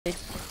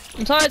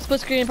I'm sorry it's split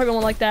screen, probably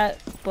won't like that,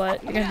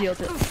 but you're gonna deal with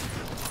it.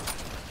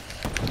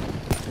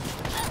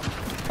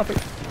 Oh,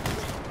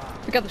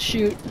 we got to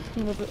shoot a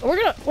little bit.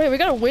 We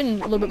gotta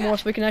win a little bit more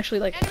so we can actually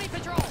like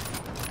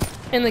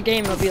in the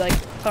game it'll be like,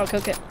 oh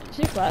okay.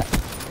 See flat.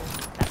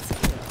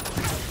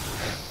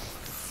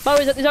 By the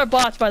way, these are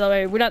bots by the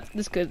way, we're not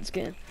this good at this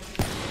game.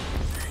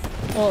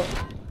 Well,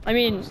 I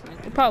mean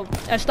probably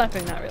at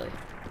sniping not really.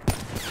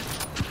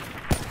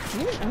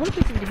 I wonder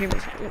if you can hear me.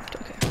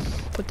 Okay.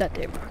 Put that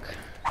there, Mark.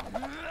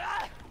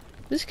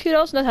 This kid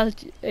also has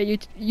a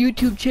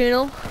YouTube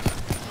channel.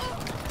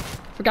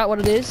 Forgot what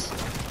it is.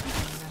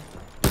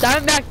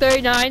 Diamondback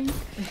 39.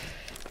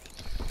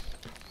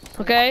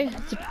 Okay,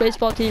 it's a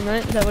baseball team,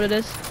 right? Is that what it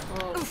is?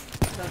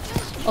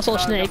 Also a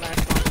snake.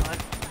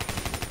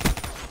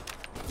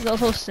 Is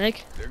also a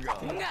snake?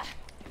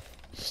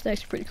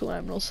 Snakes are pretty cool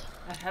animals.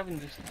 I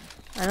haven't used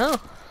that. I know.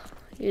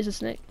 He is a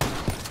snake.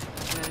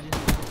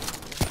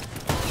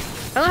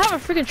 I don't have a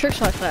freaking trick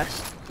shot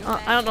class.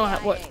 I don't know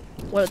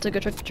what it's a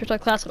good trick shot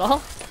class at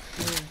all.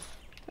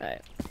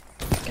 Alright.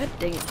 God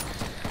dang it.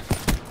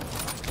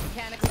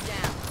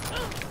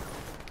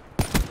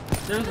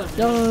 There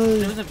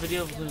was a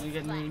video of Louis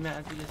getting really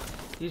mad because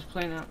he was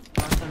playing out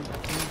last time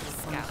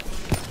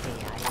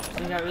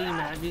he got really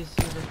mad because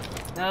he was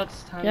like, now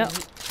it's time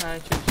to try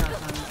trick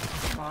shots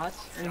on bots,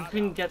 and he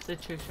couldn't get the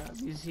trick shot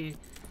because he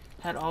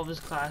had all of his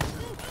classes.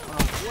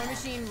 War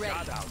machine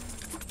ready.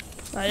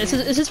 Alright, is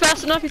this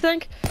fast enough, you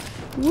think?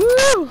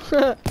 Woo!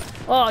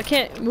 Oh, I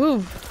can't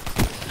move.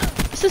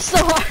 This is so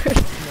hard.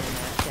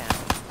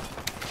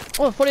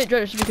 Oh, 48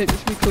 dreaders should be good. This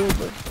should be cool,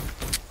 but.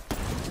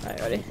 Alright,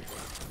 ready?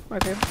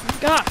 Okay.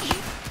 Gosh!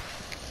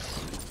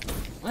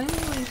 Why do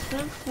I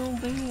start so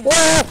bad?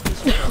 Whoa!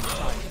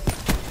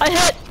 I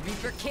hit!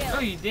 Oh,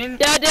 you didn't?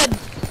 Yeah, I did.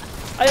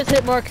 I just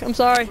hit Mark. I'm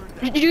sorry.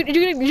 Did you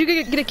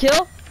get a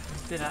kill?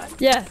 Did I?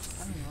 Yeah.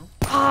 I don't know.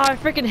 Ah, I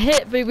freaking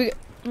hit, but we.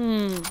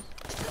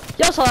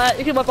 Y'all saw that.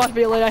 You can watch the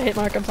video later. I hit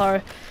Mark. I'm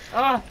sorry.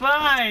 Oh,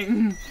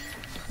 fine.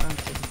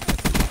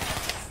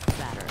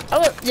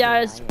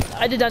 Yeah,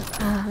 I did that.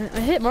 I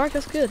hit Mark.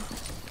 That's good.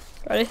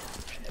 Ready?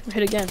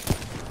 Hit again.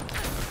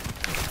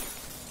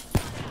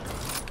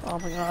 Oh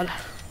my god.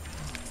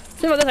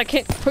 Think about this. I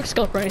can't quick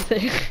scope or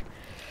anything.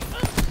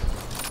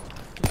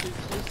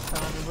 I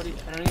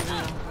don't even know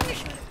how to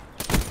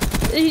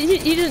say.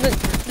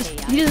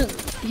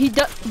 He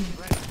does.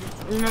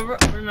 Remember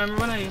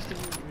when I used to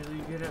be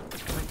really good at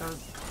like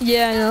those?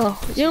 Yeah, I know.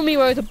 You and me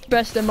were the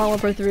best in Modern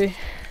Warfare 3.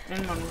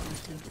 And Modern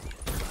Warfare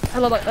 2. I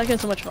love that. That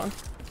game's so much fun.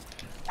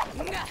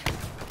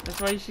 That's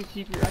why you should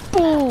keep your.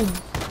 Boom.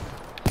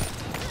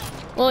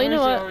 Well, you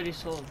know what? Already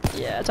sold.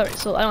 Yeah, it's already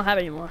sold. I don't have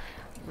it anymore.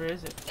 Where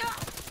is it?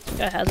 Some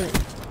guy has it.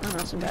 I don't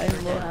know. Some guy in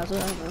the world has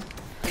it. I don't know.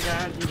 The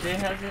guy on eBay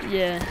has it?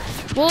 Yeah.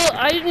 Well,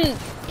 I didn't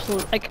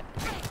like.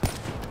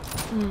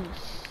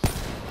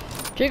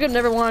 Jacob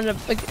never wanted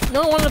to like.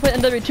 No one wanted to play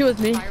NW2 with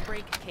me.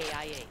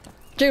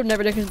 Jacob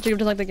never did because Jacob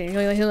doesn't like the game.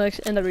 He likes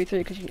NW3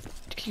 because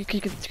you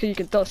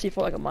can throw C4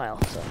 like a mile.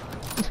 So.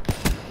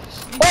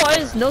 Oh, I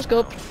just no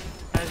scope.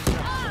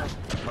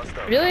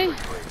 Really?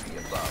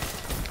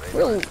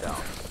 Really?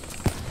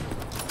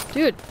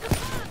 Dude.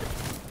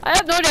 I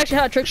have no idea actually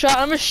how to trick shot.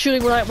 I'm just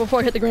shooting right before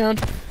I hit the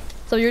ground.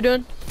 So you're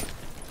doing?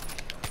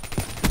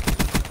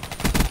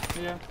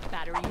 Yeah.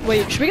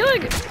 Wait, should we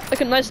get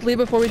like a nice lead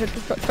before we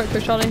start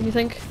trick shotting? You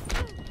think?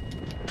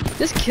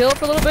 Just kill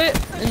for a little bit,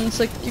 and it's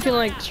like you can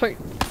like start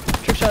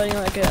trick shotting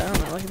like I don't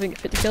know, like I think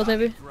 50 kills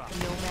maybe.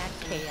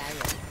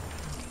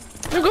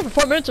 I'm gonna go for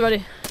 4 minutes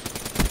already.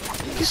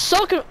 He's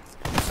so good.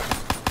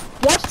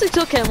 Watch the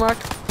kill cam, Mark.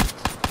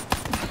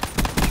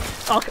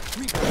 Okay.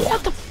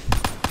 What the?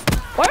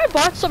 Why are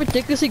bots so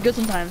ridiculously good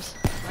sometimes?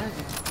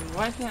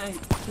 Why can't I?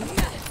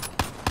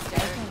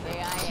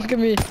 Look at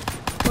me.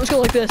 Let's go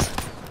like this.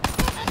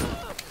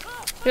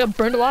 I got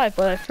burned alive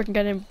by that freaking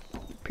guy named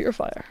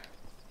Purifier.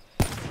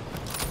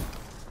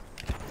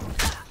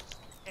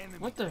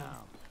 What the?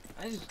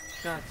 I just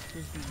got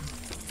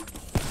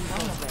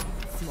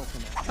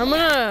I'm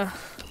gonna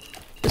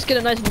just get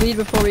a nice lead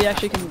before we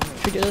actually can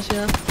do this, you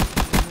know?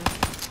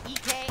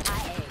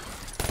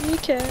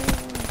 EK.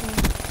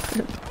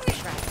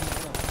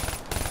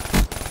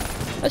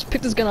 I just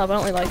picked this gun up, I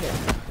don't really like it.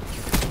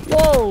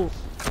 Whoa!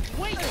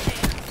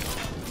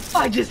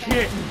 I just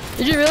hit!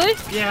 Did you really?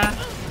 Yeah.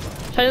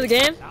 Try to the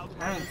game?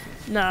 I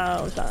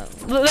No, it's not.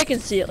 They can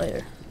see it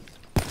later.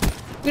 We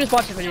can just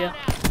watch the video.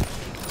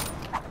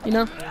 You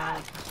know?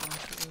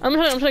 I'm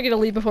trying to get a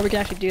lead before we can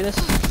actually do this.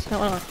 I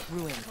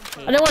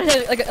don't want to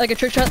hit like a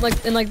trick shot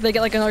and like they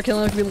get like another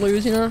kill and we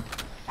lose, you know?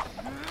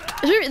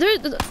 Wait,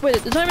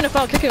 there's not even a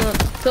final kill cam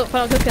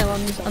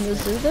on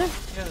this, is there?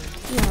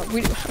 Yeah,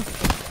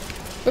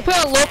 we're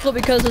playing on local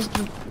because the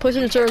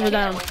PlayStation servers are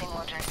down.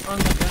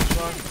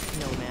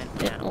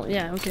 Yeah, well,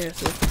 yeah, who cares,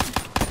 dude?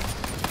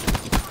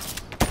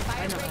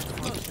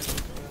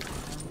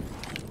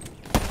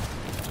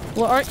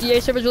 Well, aren't EA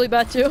servers really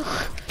bad too?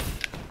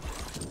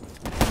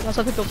 That's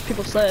what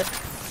people say.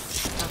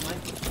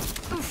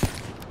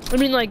 I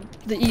mean, like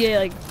the EA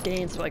like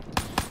games, like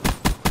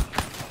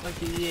Like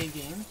the EA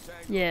games?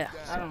 Yeah.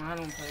 I don't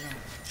play them.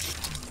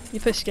 You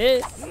play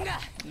skate?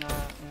 Not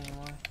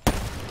anymore.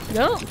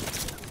 No?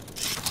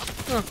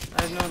 Huh.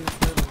 I've known the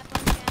turtles.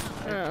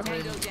 I Yeah.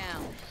 played Tango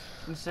down.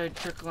 inside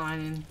trick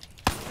lining.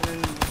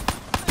 And then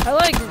I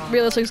like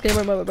realistic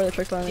skateboard mode, but the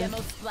trick lining.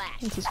 Demo splash.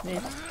 This is me. I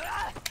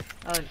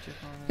like trick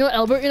lining. You know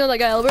Albert? You know that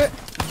guy Albert?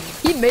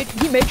 He made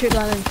trick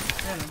lining.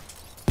 Yeah.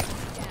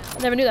 I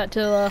never knew that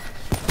till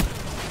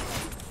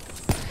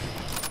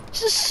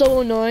this is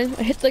so annoying.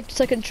 I hit like the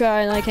second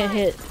try and I can't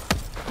hit.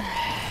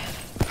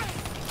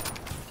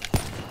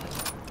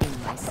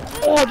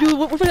 Oh dude,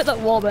 what if I hit that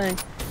wall bang?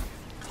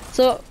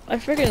 So I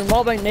freaking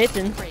wall bang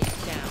Nathan.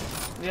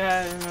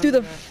 Yeah, I remember Do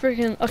the that.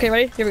 freaking okay,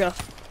 ready? Here we go.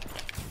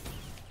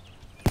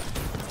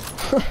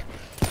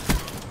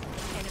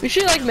 We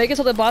should like make it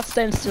so the bot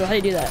stands still. How do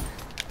you do that?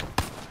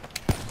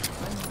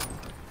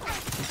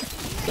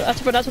 So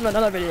that's from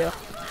another video.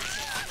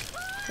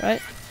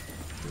 Right?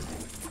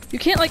 You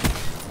can't like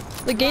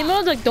the game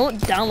modes like don't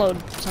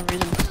download for some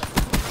reason.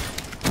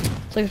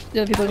 It's like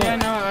the other people Yeah,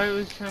 don't. no, I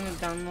was trying to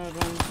download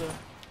one to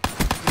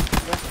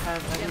just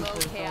have Demo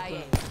items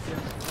KIA.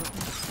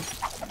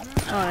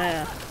 Oh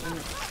yeah.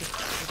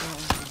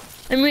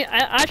 I mean,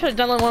 I tried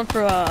to download one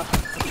for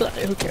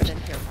who cares?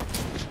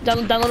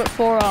 Download it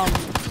for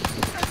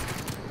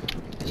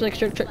it's like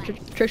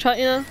trick shot,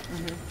 you know?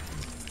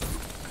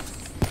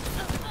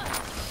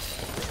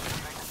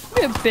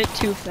 Maybe a bit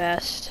too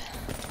fast.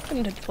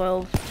 I'm to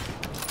 12.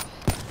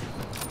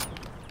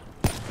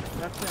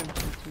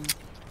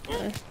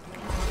 Yeah.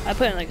 I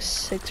put in like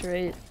 6 or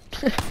 8.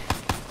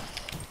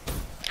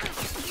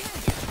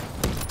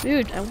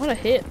 Dude, I want to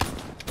hit.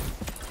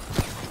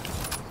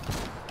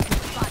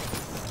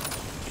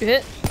 You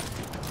hit?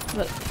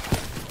 But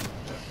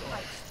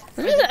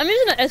I'm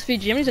using an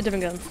SVG. I'm using a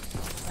different gun.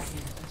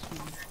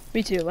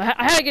 Me too. I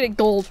had to get it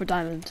gold for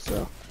diamond,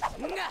 so.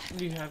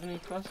 Do you have any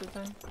cross at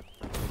time?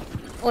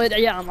 Oh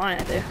yeah, on mine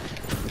I do.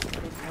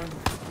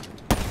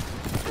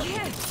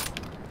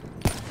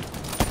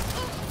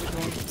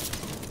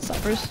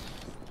 Suffers.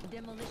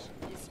 Demolition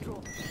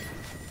destroyed.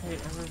 Hey,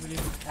 everybody.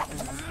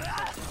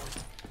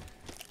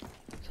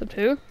 Sub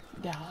 2?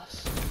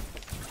 Dallas.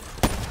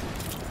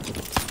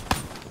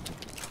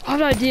 I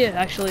have an idea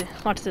actually.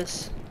 Watch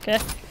this. Okay?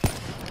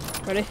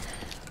 Ready?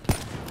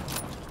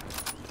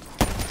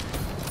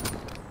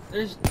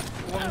 There's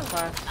one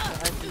class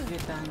that I can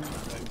get down.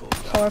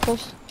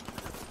 Colorfuls.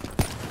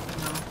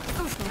 No.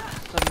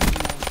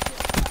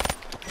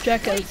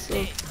 Jack has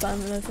a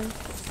diamond, I think.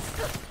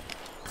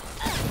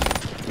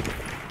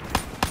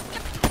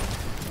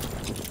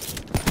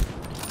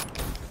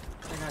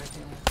 I got it.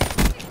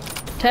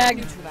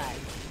 Tag.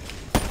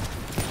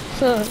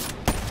 So,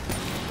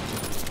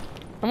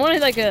 I'm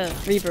wanting like a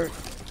Reaper.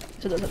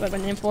 So that's my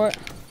name for it.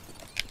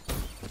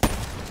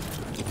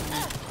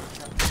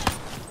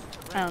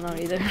 I don't know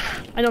either.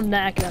 I know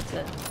Knack, that's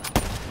it.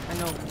 I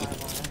know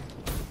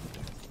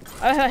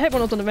why. I had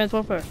one of those on Advanced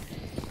Warfare.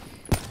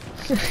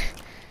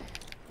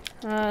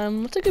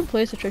 What's a good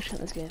place to trick shot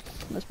in this game?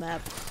 On this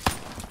map?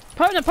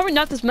 Probably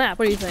not this map.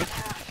 What do you think?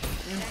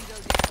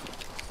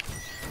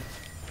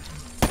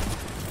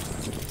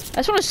 I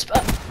just want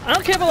to. I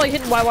don't care about like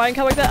hitting YY and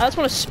stuff like that. I just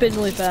want to spin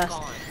really fast.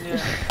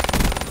 Yeah.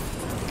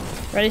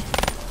 Ready?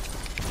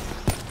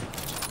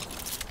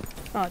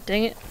 Oh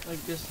dang it!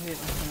 Like just hit.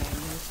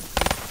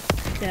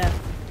 Yeah.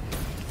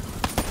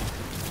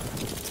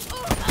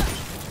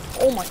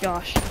 Oh my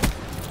gosh!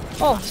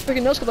 Oh, this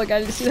freaking no scope that guy!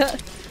 Did you see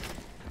that?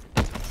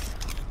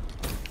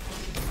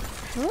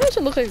 What does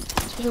it look like?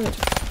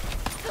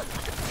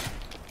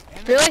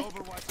 Really?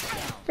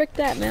 Frick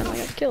that, man! I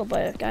got killed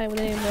by a guy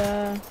named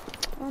I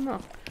don't know.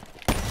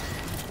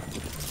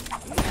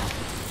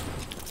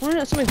 Why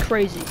not something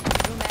crazy?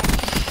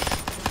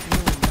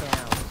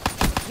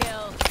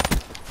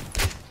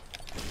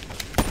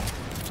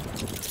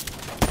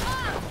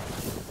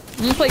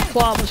 I'm gonna play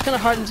Claw, which is kind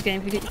of hard in this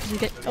game. Cause you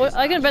get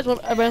I get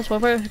Advanced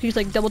Warfare. You can use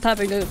like double tap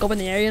and go up in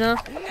the air, you know.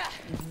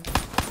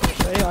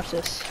 Ready? Watch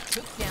this.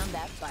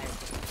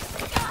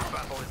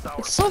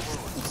 It's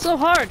so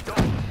hard.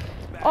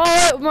 All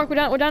right, Mark, we're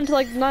down to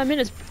like 9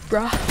 minutes,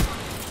 bruh.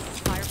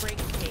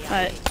 All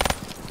right.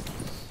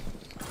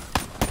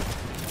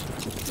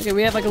 Okay,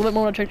 we have like a little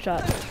more of a trick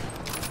shot.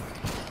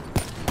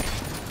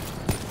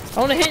 I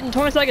want to hit in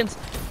 20 seconds.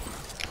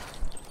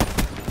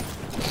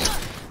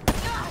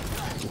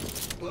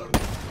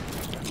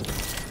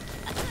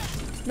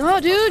 No,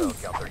 dude.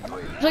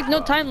 There's like no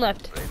time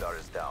left.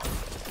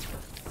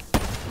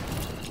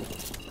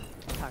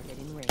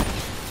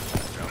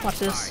 Watch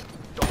this.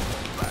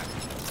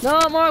 No,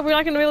 Mark, we're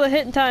not gonna be able to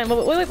hit in time.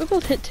 But we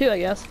both hit 2, I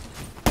guess.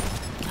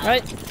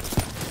 Right?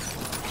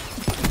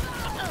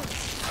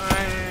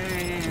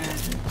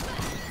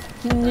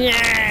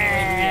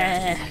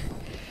 Yeah.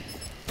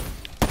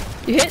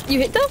 You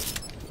hit though?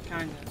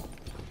 Kinda.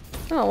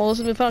 Oh well, this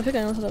has been fun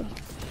picking. This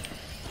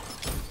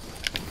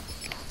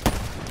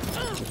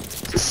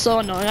is so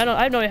annoying.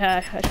 I have no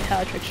idea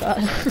how a trick shot.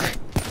 Me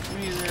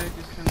either.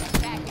 Just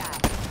kinda.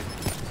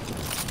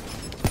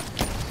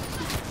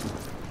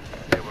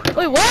 Wait,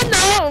 Wait, what?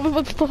 No!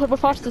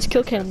 Let's watch this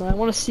kill cam though. I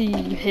want to see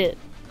you hit.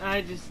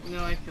 I just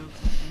know I killed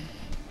something.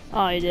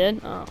 Oh, you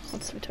did? Oh,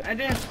 let's return. I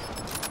did.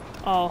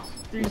 Oh.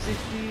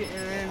 360 and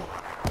then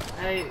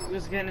I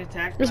was getting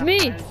attacked. There's by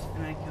me! guys,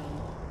 and I killed him.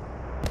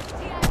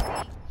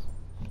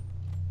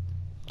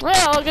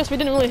 Well, I guess we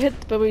didn't really hit,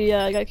 but we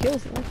got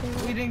kills.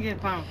 Okay. We didn't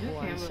get final kill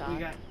cam, but we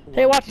got.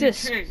 Hey, watch Two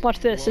this. tricks. Watch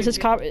this. Is this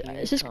copy?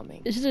 Is this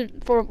a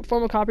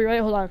form of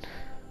copyright? Hold on.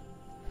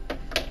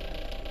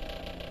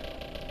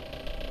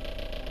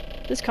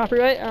 This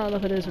copyright? I don't know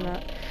if it is or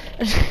not.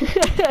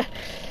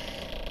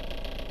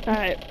 All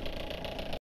right.